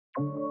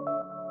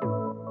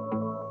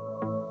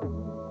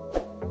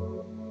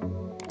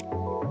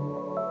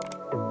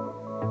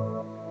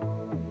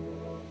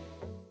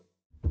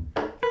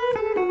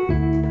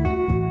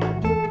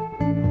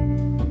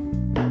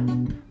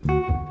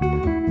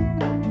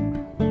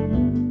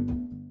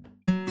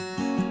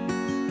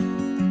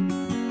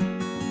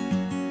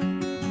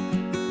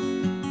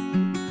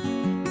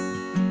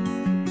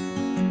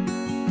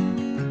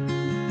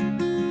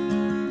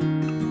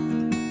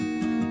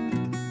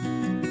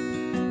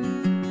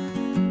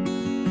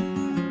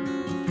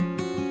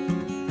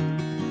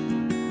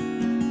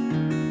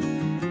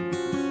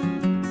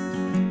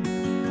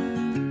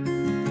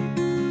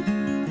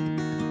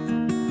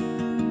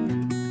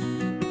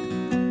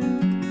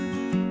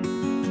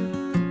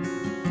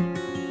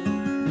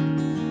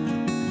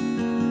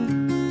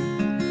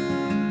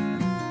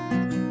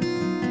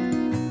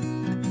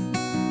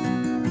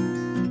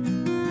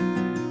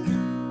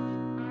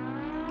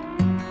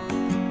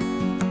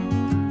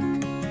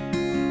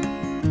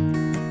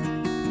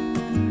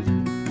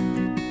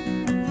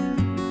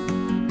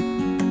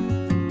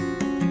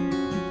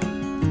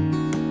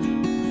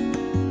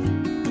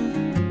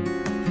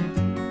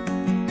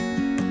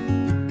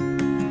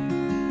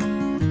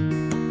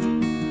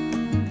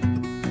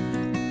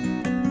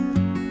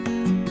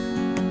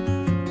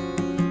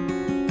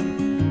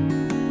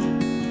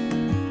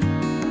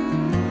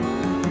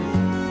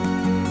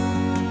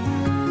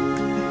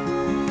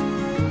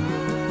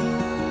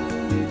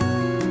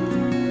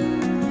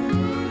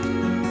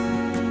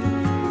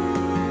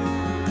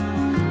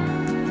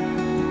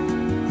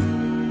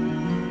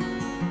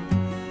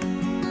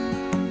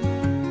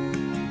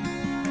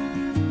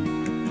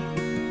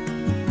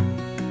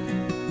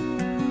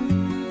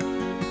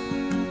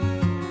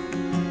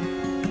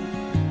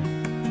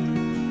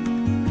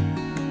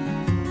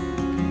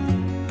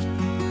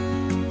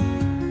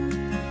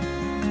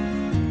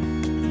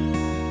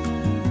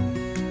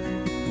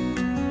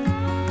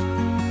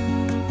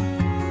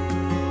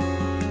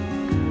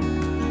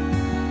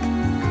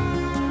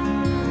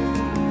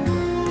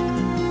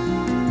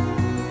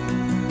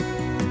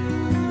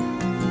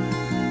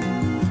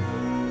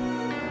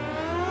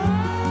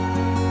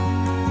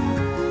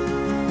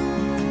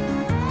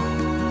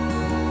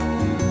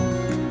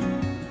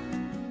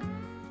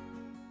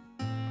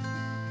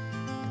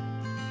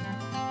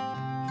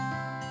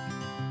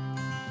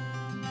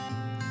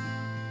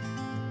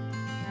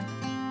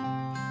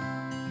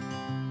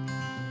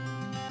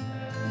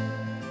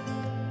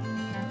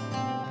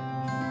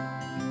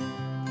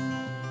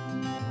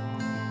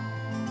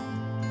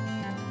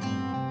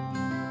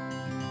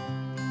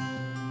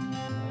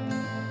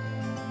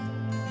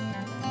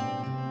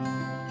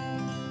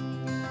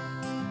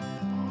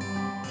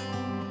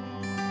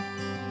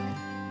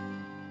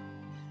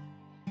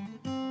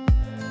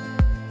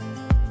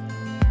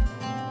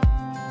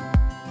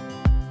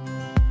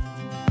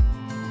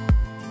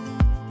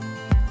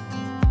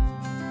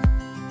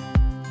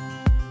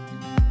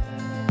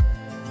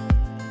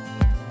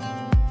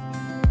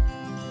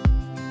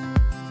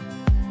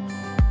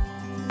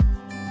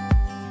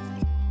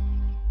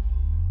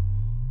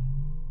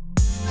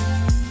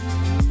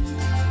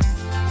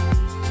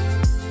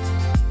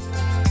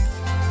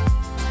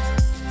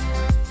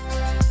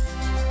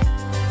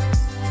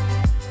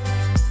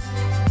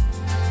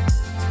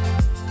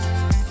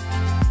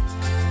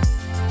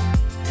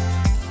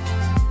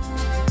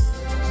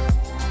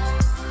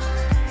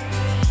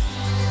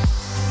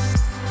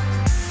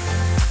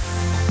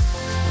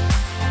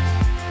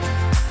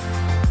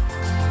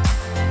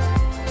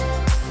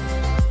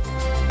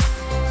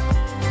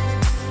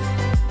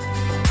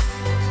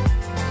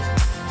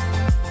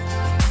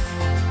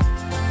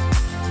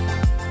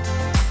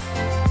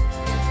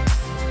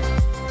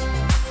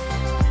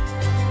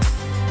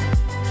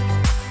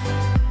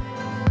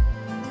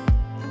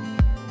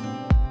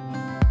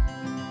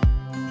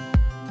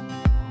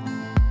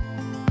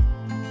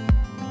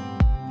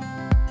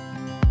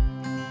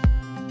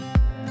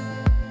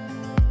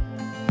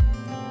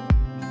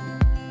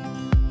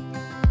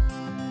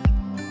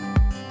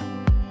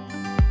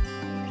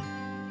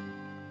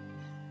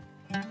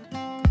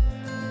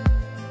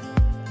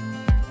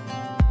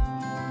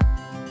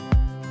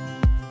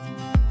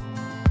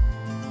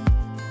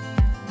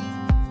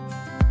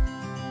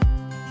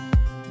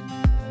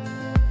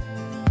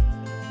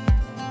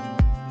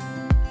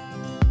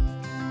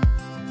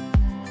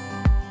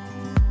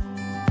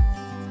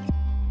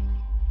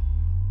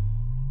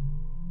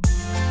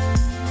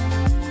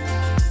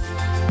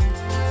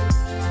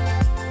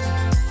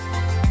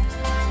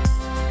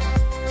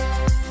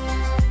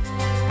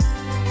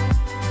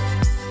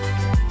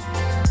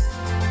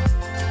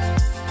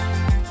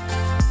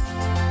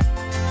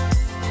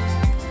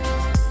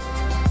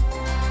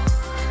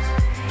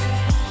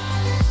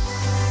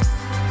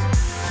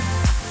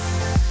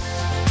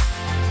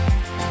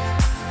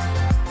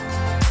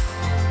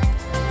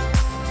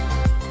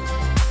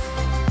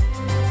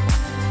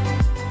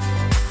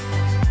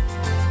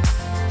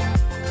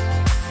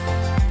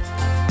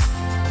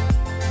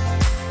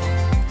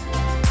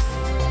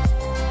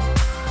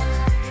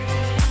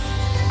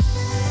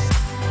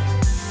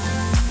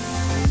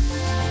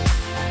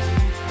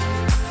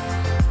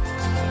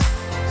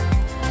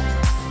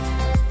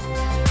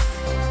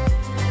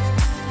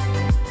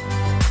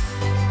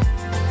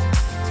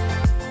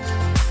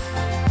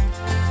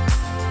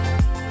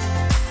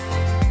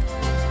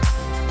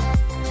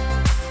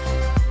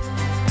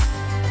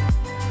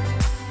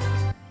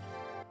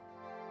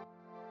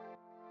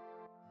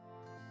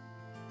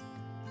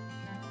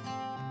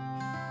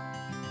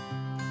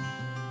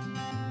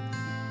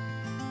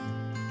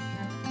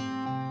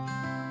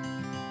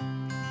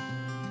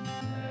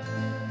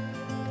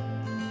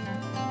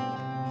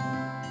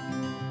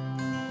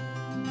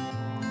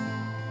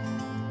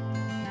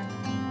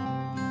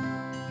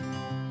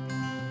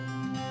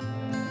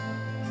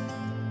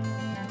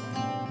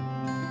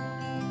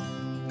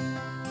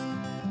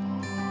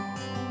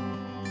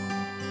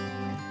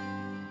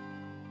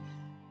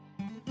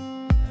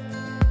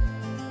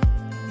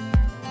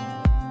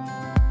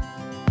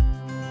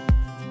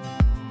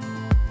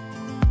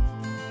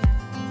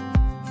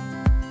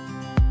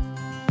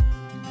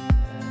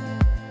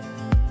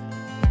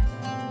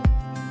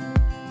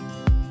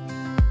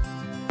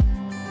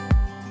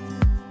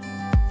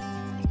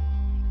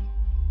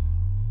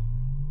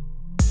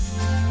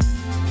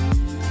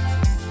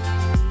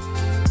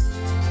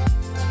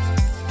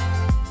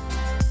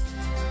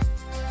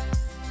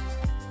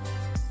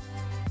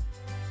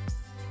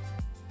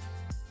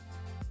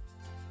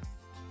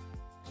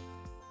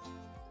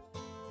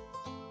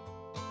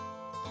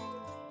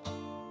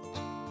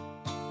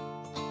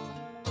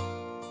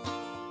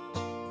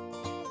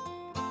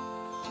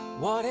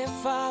What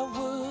if I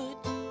would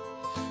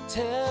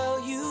tell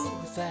you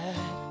that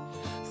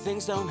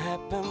things don't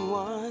happen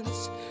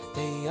once,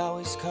 they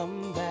always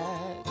come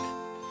back?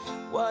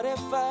 What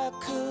if I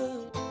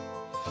could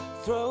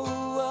throw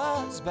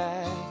us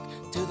back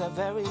to the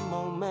very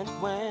moment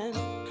when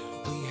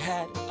we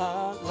had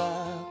our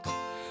luck?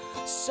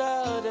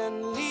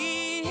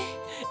 Suddenly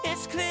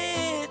it's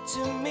clear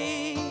to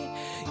me,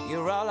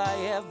 you're all I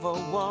ever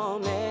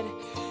wanted,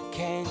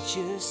 can't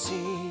you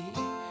see?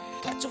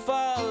 Got to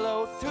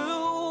follow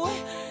through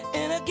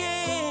in a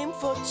game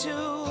for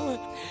two.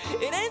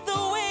 It ain't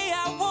the way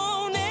I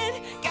want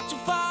it, got to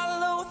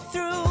follow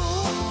through.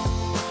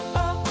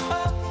 Oh,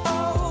 oh,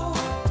 oh,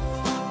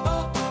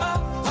 oh, oh,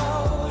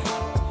 oh.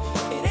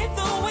 It ain't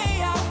the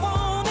way I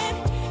want it,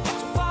 got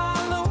to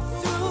follow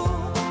through.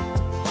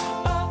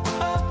 Oh,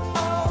 oh,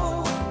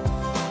 oh,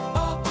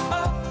 oh,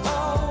 oh,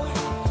 oh.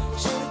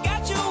 Should've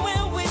got you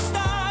when we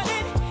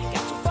started,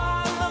 got to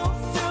follow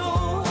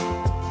through.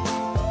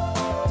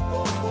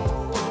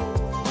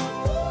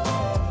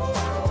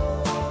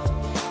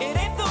 It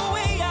ain't the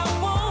way I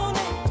want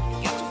it,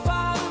 got to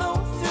follow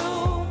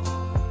through.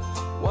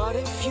 What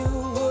if you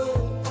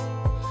would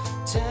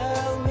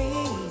tell me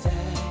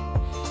that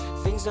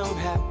things don't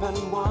happen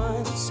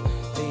once,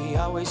 they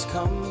always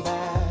come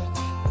back?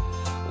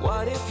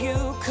 What if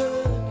you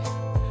could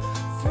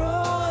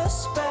throw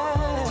us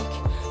back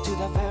to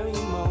the very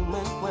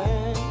moment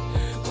when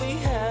we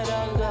had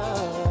our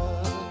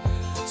love?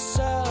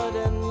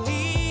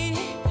 Suddenly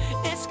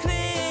it's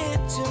clear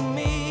to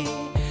me,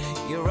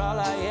 you're all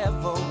I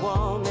ever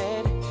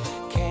wanted,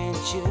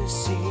 can't you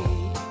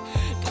see?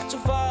 Got to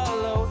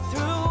follow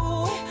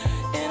through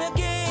in a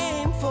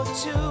game for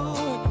two.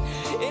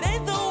 It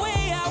ain't the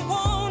way I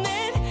want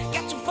it,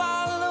 got to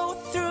follow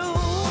through.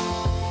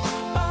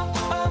 Oh,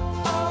 oh,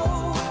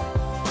 oh,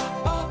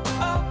 oh,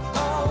 oh,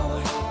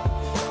 oh.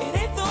 It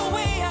ain't the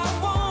way I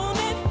want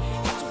it,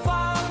 got to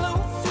follow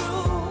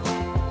through.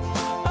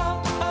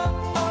 Oh, oh,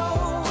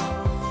 oh,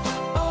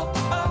 oh,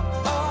 oh,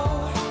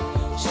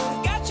 oh.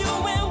 Should've got you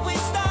when we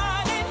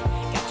started,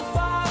 got to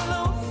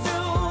follow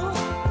through.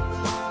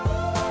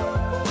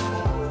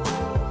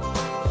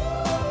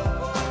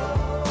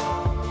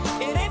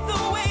 It ain't the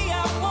way I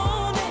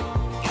want it,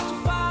 got to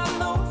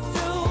follow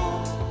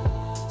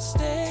through.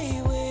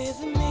 Stay with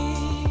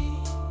me,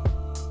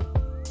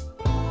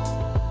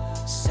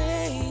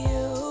 say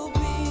you'll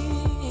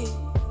be.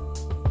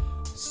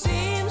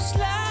 Seems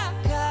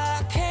like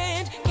I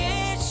can't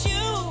get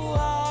you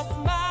off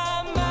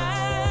my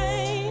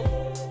mind.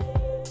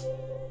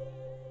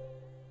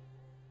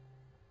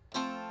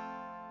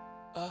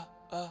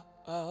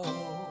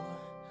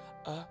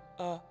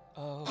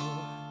 Oh.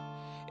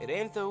 It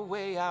ain't the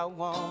way I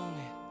want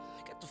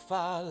it, got to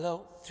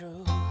follow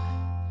through.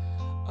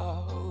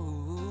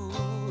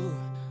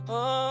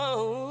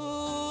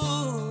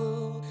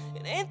 Oh,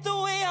 it ain't the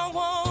way I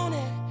want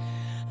it,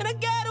 and I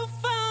gotta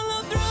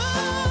follow through.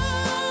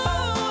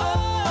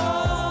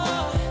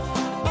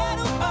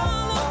 Gotta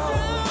follow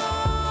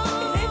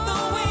through. It ain't the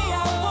way I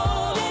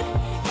want it,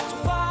 got to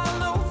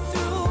follow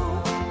through.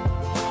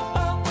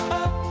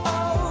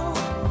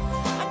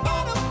 I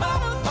gotta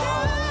follow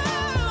through.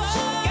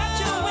 Should've got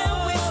you when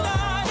we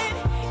started,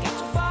 got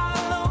to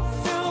follow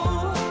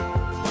through.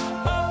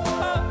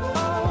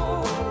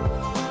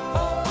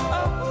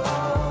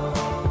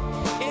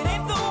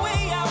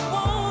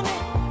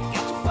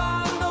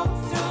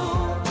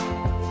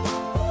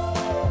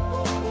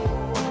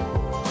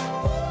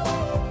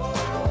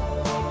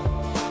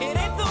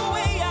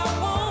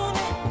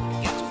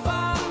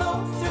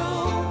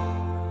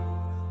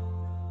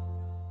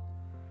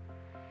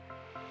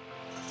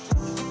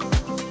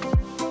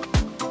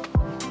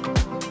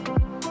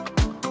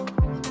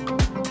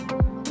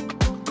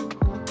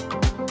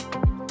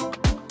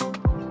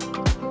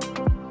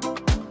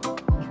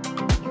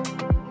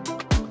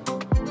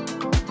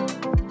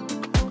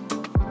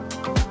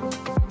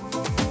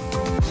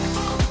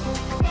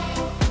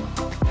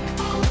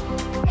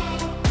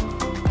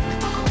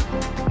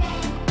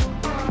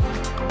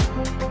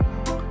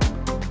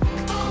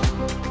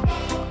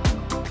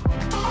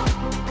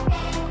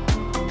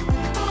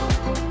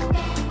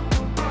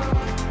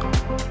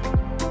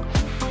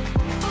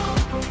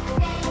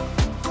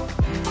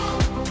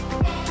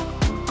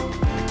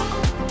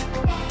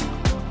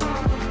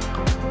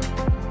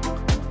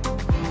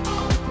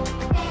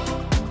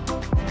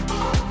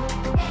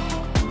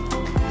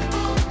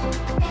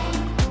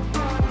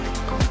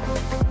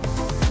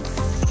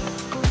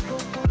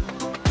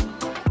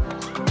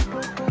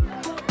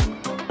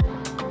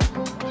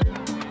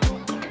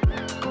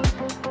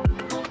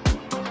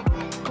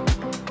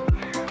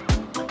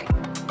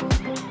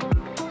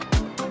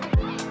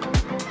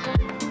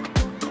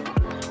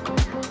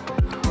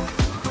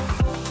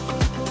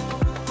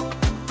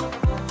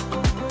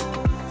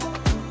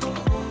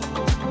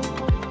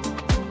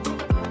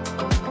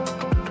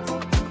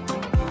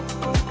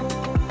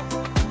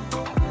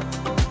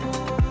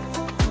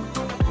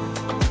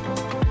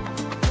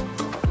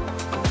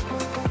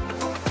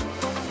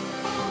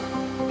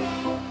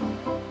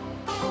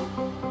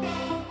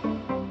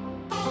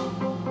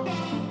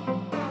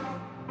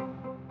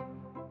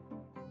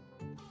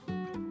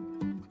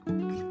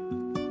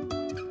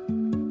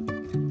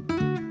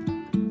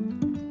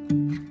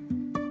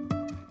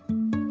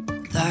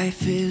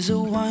 Life is a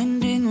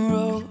winding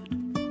road,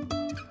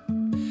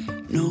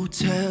 no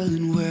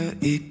telling where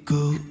it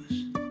goes.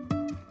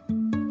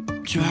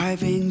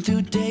 Driving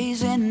through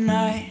days and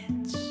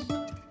nights,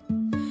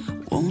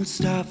 won't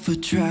stop for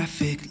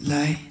traffic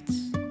lights.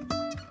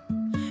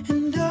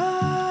 And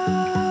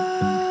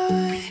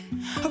I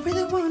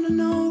really wanna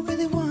know,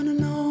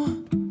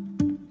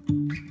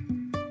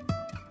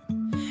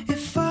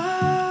 if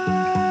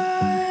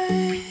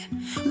I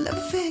will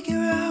ever figure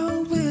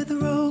out where the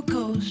road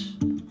goes.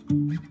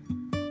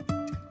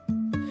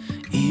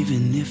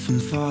 Even if I'm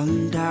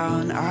falling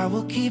down, I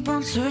will keep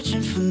on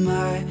searching for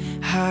my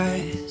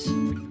highs.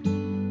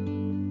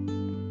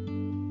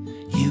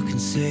 You can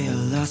say I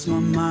lost my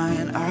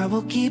mind, I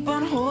will keep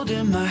on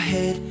holding my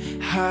head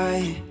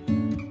high.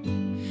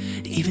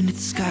 Even if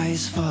the sky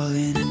is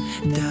falling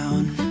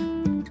down.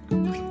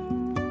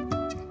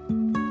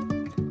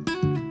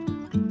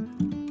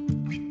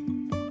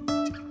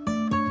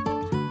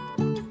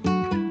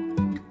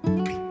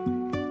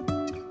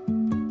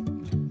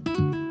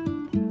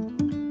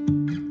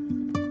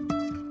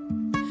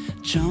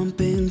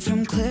 Jumping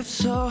from cliffs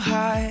so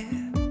high,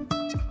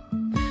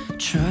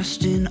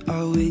 trusting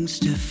our wings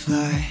to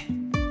fly.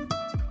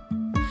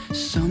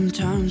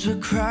 Sometimes we're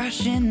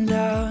crashing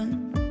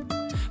down,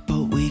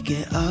 but we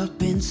get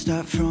up and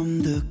start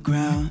from the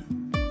ground.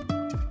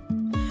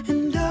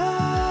 And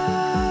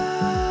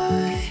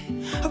I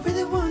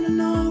really wanna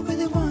know,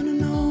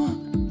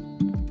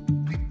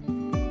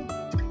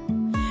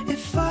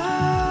 if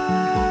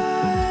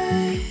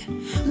I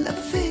will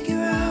ever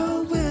figure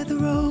out where the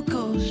road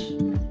goes.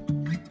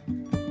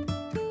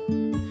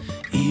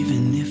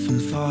 Even if I'm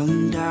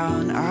falling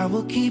down, I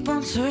will keep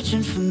on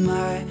searching for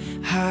my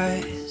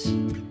highs.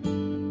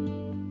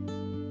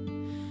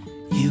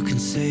 You can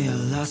say I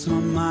lost my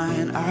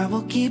mind, I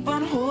will keep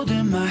on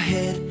holding my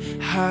head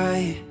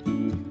high.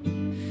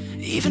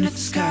 Even if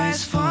the sky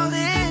is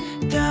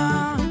falling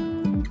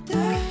down,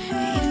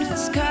 even if the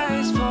sky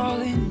is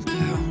falling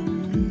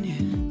down,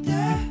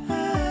 yeah.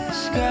 The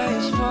sky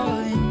is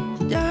falling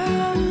down.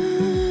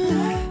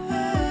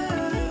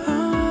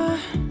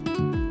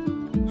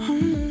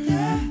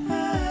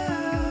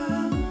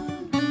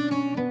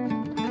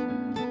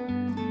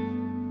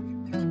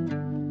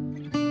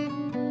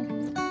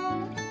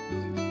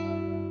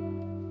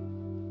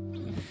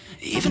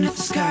 Even if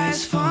the sky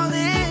is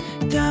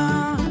falling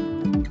down.